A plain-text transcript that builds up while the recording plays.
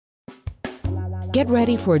Get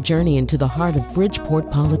ready for a journey into the heart of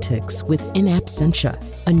Bridgeport politics with In Absentia,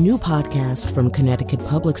 a new podcast from Connecticut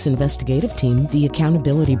Public's investigative team, The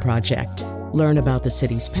Accountability Project. Learn about the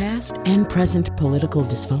city's past and present political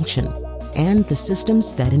dysfunction and the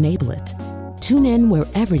systems that enable it. Tune in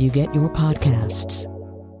wherever you get your podcasts.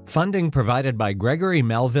 Funding provided by Gregory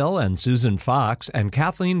Melville and Susan Fox and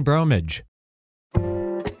Kathleen Bromage.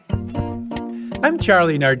 I'm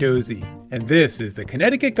Charlie Nardozzi, and this is the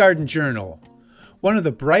Connecticut Garden Journal. One of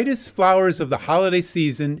the brightest flowers of the holiday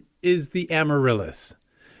season is the amaryllis.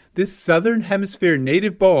 This southern hemisphere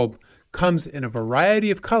native bulb comes in a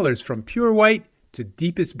variety of colors from pure white to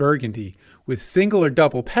deepest burgundy, with single or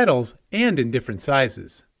double petals and in different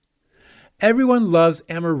sizes. Everyone loves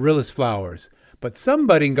amaryllis flowers, but some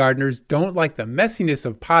budding gardeners don't like the messiness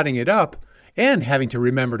of potting it up and having to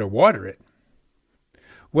remember to water it.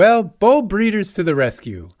 Well, bulb breeders to the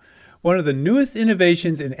rescue. One of the newest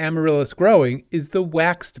innovations in amaryllis growing is the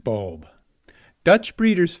waxed bulb. Dutch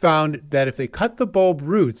breeders found that if they cut the bulb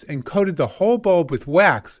roots and coated the whole bulb with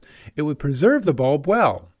wax, it would preserve the bulb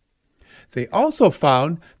well. They also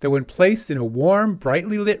found that when placed in a warm,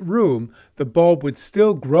 brightly lit room, the bulb would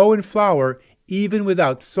still grow and flower even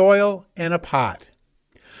without soil and a pot.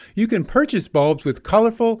 You can purchase bulbs with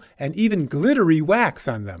colorful and even glittery wax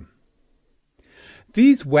on them.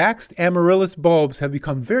 These waxed amaryllis bulbs have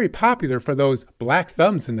become very popular for those black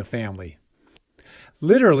thumbs in the family.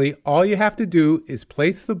 Literally, all you have to do is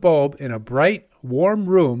place the bulb in a bright, warm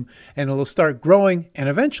room and it will start growing and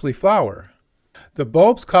eventually flower. The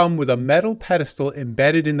bulbs come with a metal pedestal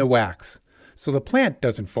embedded in the wax, so the plant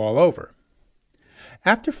doesn't fall over.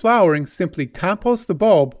 After flowering, simply compost the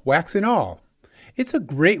bulb, wax and all. It's a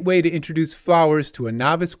great way to introduce flowers to a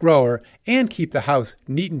novice grower and keep the house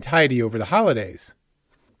neat and tidy over the holidays.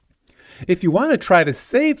 If you want to try to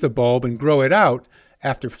save the bulb and grow it out,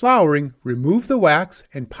 after flowering, remove the wax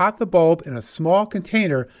and pot the bulb in a small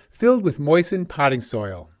container filled with moistened potting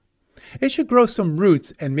soil. It should grow some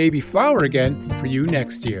roots and maybe flower again for you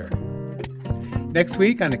next year. Next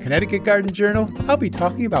week on the Connecticut Garden Journal, I'll be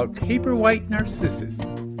talking about paper white narcissus.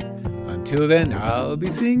 Until then, I'll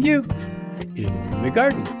be seeing you in the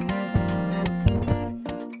garden.